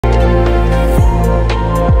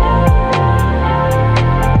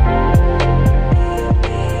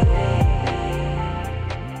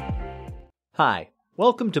Hi,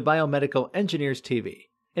 welcome to Biomedical Engineers TV.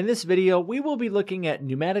 In this video, we will be looking at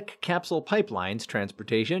pneumatic capsule pipelines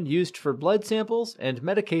transportation used for blood samples and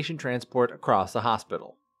medication transport across a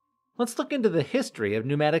hospital. Let's look into the history of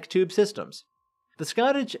pneumatic tube systems. The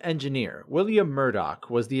Scottish engineer William Murdoch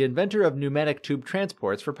was the inventor of pneumatic tube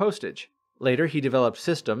transports for postage. Later, he developed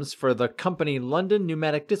systems for the company London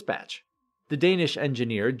Pneumatic Dispatch. The Danish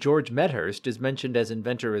engineer George Medhurst is mentioned as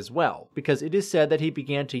inventor as well, because it is said that he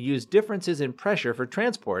began to use differences in pressure for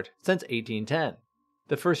transport since 1810.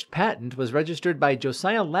 The first patent was registered by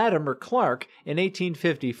Josiah Latimer Clark in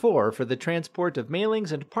 1854 for the transport of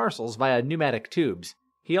mailings and parcels via pneumatic tubes.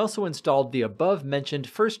 He also installed the above-mentioned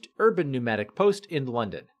first urban pneumatic post in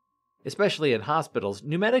London. Especially in hospitals,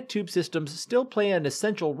 pneumatic tube systems still play an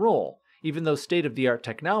essential role. Even though state-of-the-art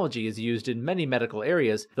technology is used in many medical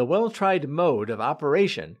areas, the well-tried mode of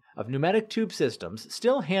operation of pneumatic tube systems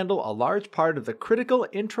still handle a large part of the critical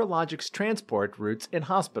intralogics transport routes in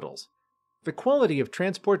hospitals. The quality of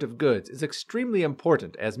transport of goods is extremely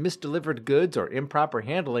important, as misdelivered goods or improper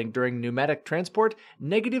handling during pneumatic transport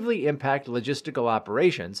negatively impact logistical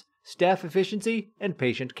operations, staff efficiency, and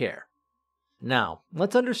patient care. Now,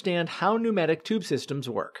 let's understand how pneumatic tube systems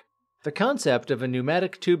work. The concept of a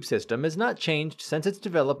pneumatic tube system has not changed since its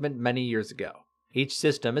development many years ago. Each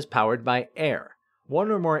system is powered by air. One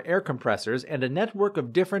or more air compressors and a network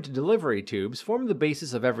of different delivery tubes form the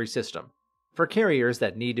basis of every system. For carriers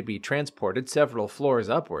that need to be transported several floors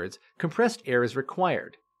upwards, compressed air is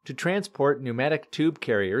required. To transport pneumatic tube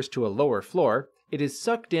carriers to a lower floor, it is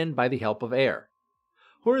sucked in by the help of air.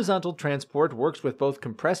 Horizontal transport works with both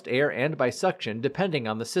compressed air and by suction depending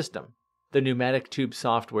on the system. The pneumatic tube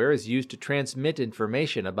software is used to transmit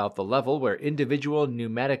information about the level where individual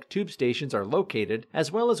pneumatic tube stations are located,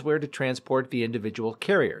 as well as where to transport the individual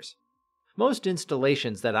carriers. Most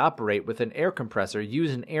installations that operate with an air compressor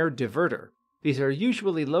use an air diverter. These are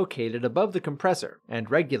usually located above the compressor and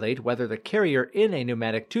regulate whether the carrier in a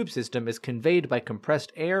pneumatic tube system is conveyed by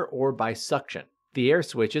compressed air or by suction. The air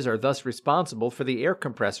switches are thus responsible for the air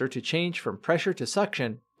compressor to change from pressure to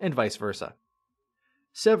suction and vice versa.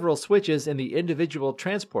 Several switches in the individual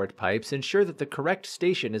transport pipes ensure that the correct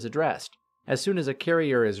station is addressed. As soon as a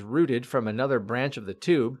carrier is routed from another branch of the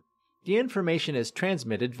tube, the information is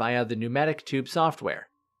transmitted via the pneumatic tube software.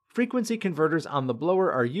 Frequency converters on the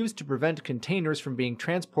blower are used to prevent containers from being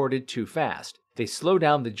transported too fast. They slow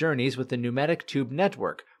down the journeys with the pneumatic tube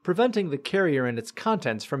network, preventing the carrier and its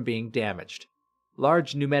contents from being damaged.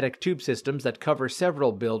 Large pneumatic tube systems that cover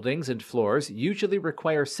several buildings and floors usually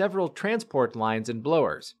require several transport lines and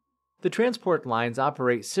blowers. The transport lines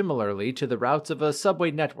operate similarly to the routes of a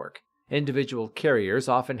subway network. Individual carriers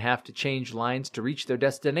often have to change lines to reach their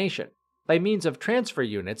destination. By means of transfer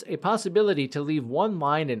units, a possibility to leave one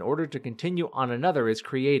line in order to continue on another is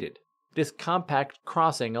created. This compact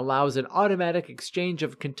crossing allows an automatic exchange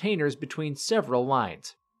of containers between several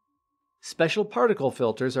lines. Special particle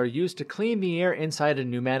filters are used to clean the air inside a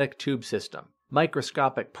pneumatic tube system.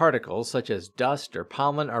 Microscopic particles such as dust or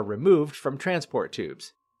pollen are removed from transport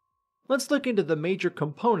tubes. Let's look into the major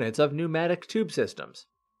components of pneumatic tube systems.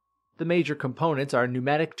 The major components are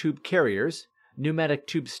pneumatic tube carriers, pneumatic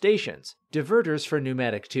tube stations, diverters for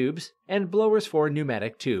pneumatic tubes, and blowers for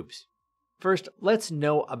pneumatic tubes. First, let's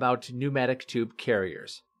know about pneumatic tube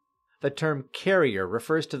carriers. The term carrier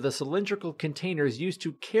refers to the cylindrical containers used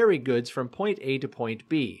to carry goods from point A to point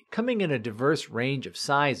B, coming in a diverse range of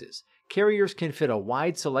sizes. Carriers can fit a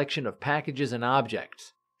wide selection of packages and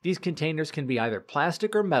objects. These containers can be either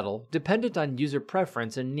plastic or metal, dependent on user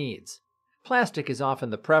preference and needs. Plastic is often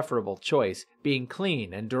the preferable choice, being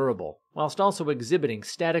clean and durable, whilst also exhibiting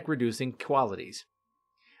static-reducing qualities.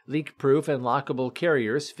 Leak-proof and lockable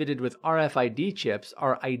carriers fitted with RFID chips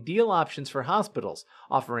are ideal options for hospitals,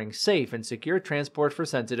 offering safe and secure transport for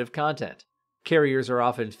sensitive content. Carriers are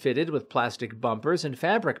often fitted with plastic bumpers and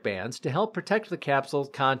fabric bands to help protect the capsule's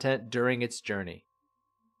content during its journey.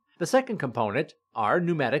 The second component are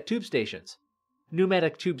pneumatic tube stations.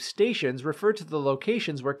 Pneumatic tube stations refer to the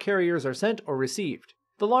locations where carriers are sent or received.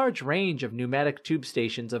 The large range of pneumatic tube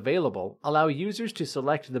stations available allow users to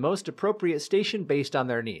select the most appropriate station based on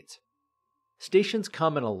their needs. Stations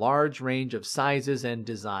come in a large range of sizes and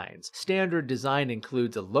designs. Standard design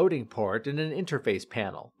includes a loading port and an interface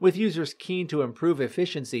panel. With users keen to improve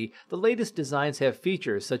efficiency, the latest designs have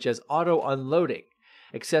features such as auto unloading.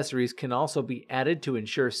 Accessories can also be added to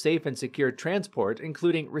ensure safe and secure transport,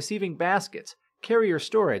 including receiving baskets, carrier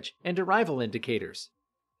storage, and arrival indicators.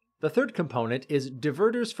 The third component is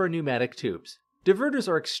diverters for pneumatic tubes. Diverters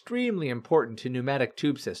are extremely important to pneumatic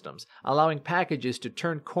tube systems, allowing packages to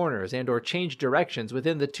turn corners and/or change directions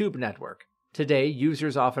within the tube network. Today,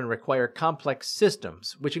 users often require complex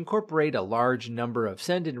systems, which incorporate a large number of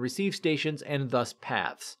send and receive stations and thus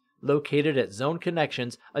paths. Located at zone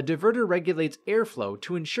connections, a diverter regulates airflow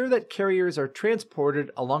to ensure that carriers are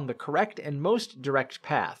transported along the correct and most direct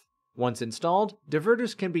path. Once installed,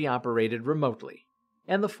 diverters can be operated remotely.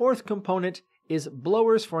 And the fourth component is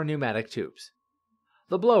blowers for pneumatic tubes.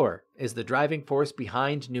 The blower is the driving force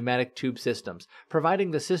behind pneumatic tube systems,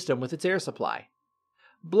 providing the system with its air supply.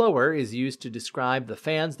 Blower is used to describe the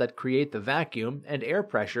fans that create the vacuum and air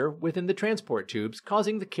pressure within the transport tubes,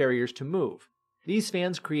 causing the carriers to move. These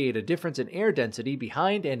fans create a difference in air density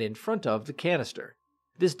behind and in front of the canister.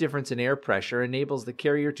 This difference in air pressure enables the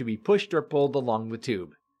carrier to be pushed or pulled along the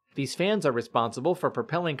tube. These fans are responsible for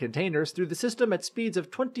propelling containers through the system at speeds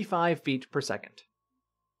of 25 feet per second.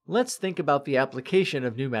 Let's think about the application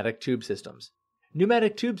of pneumatic tube systems.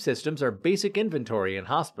 Pneumatic tube systems are basic inventory in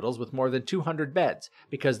hospitals with more than 200 beds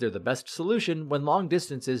because they're the best solution when long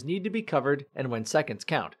distances need to be covered and when seconds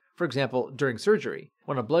count. For example, during surgery,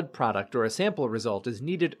 when a blood product or a sample result is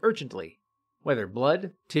needed urgently. Whether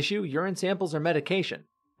blood, tissue, urine samples, or medication.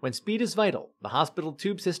 When speed is vital, the hospital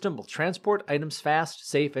tube system will transport items fast,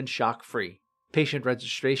 safe, and shock-free. Patient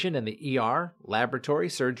registration in the ER, laboratory,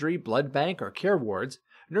 surgery, blood bank, or care wards,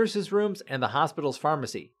 nurses' rooms, and the hospital's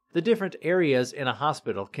pharmacy. The different areas in a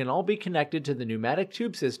hospital can all be connected to the pneumatic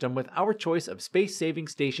tube system with our choice of space-saving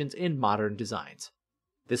stations in modern designs.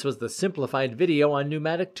 This was the simplified video on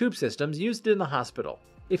pneumatic tube systems used in the hospital.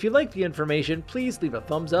 If you liked the information, please leave a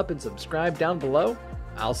thumbs up and subscribe down below.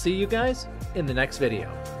 I'll see you guys in the next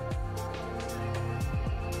video.